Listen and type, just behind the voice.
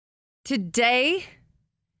Today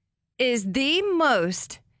is the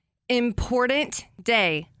most important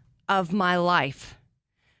day of my life.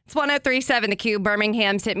 It's 103.7 The Q,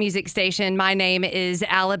 Birmingham's hit music station. My name is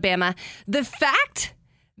Alabama. The fact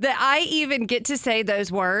that I even get to say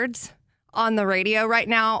those words on the radio right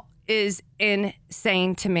now is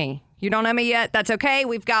insane to me. You don't know me yet? That's okay.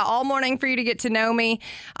 We've got all morning for you to get to know me.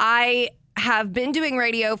 I have been doing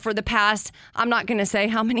radio for the past, I'm not going to say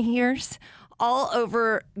how many years, all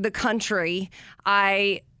over the country.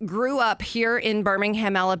 I grew up here in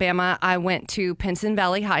Birmingham, Alabama. I went to Pinson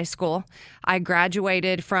Valley High School. I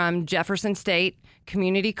graduated from Jefferson State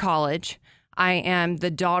Community College. I am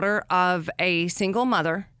the daughter of a single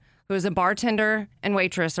mother who was a bartender and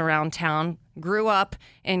waitress around town, grew up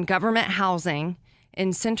in government housing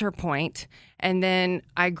in Center Point, and then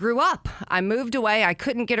I grew up. I moved away. I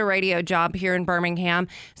couldn't get a radio job here in Birmingham,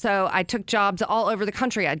 so I took jobs all over the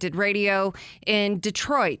country. I did radio in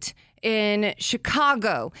Detroit, in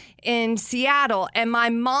Chicago, in Seattle, and my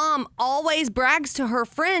mom always brags to her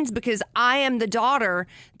friends because I am the daughter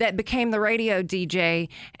that became the radio DJ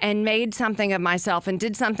and made something of myself and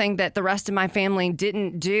did something that the rest of my family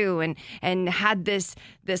didn't do, and had this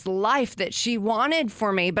life that she wanted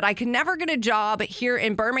for me. But I could never get a job here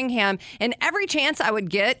in Birmingham, and every chance I would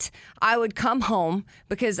get, I would come home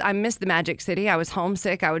because I missed the Magic City. I was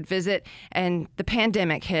homesick. I would visit, and the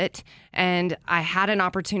pandemic hit, and I had an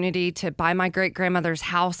opportunity to buy my great-grandmother's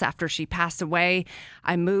house after she passed away.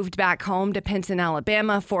 I moved back home to Pinson,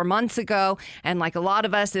 Alabama 4 months ago, and like a lot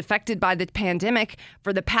of us affected by the pandemic,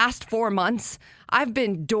 for the past 4 months, I've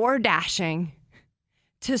been door dashing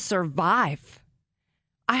to survive.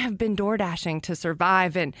 I have been door dashing to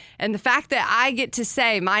survive, and the fact that I get to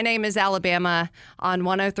say my name is Alabama on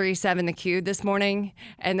 103.7 The Q this morning,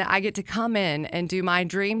 and that I get to come in and do my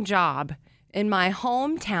dream job in my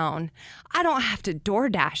hometown, I don't have to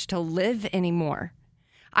DoorDash to live anymore.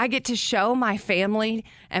 I get to show my family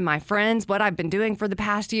and my friends what I've been doing for the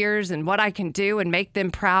past years and what I can do and make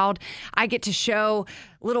them proud. I get to show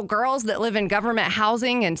little girls that live in government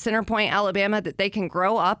housing in Center Point, Alabama, that they can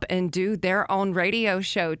grow up and do their own radio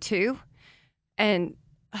show too. And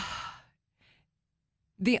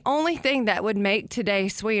the only thing that would make today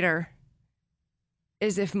sweeter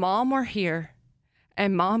is if Mom were here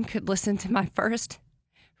and Mom could listen to my first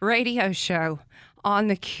radio show on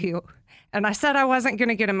the Q. And I said I wasn't going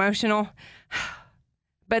to get emotional,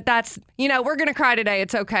 but that's, we're going to cry today.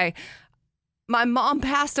 It's okay. My mom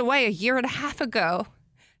passed away 1.5 years ago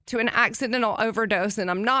to an accidental overdose, and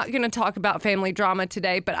I'm not going to talk about family drama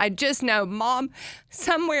today, but I just know, Mom,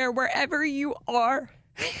 somewhere, wherever you are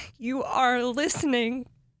listening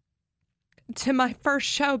to my first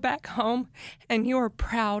show back home, and you are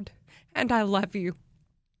proud, and I love you.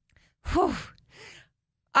 Whew.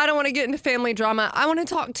 I don't want to get into family drama. I want to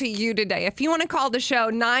talk to you today. If you want to call the show,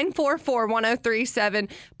 944-1037,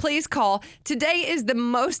 please call. Today is the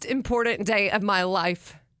most important day of my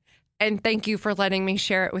life. And thank you for letting me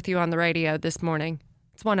share it with you on the radio this morning.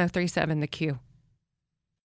 It's 103.7 The Q.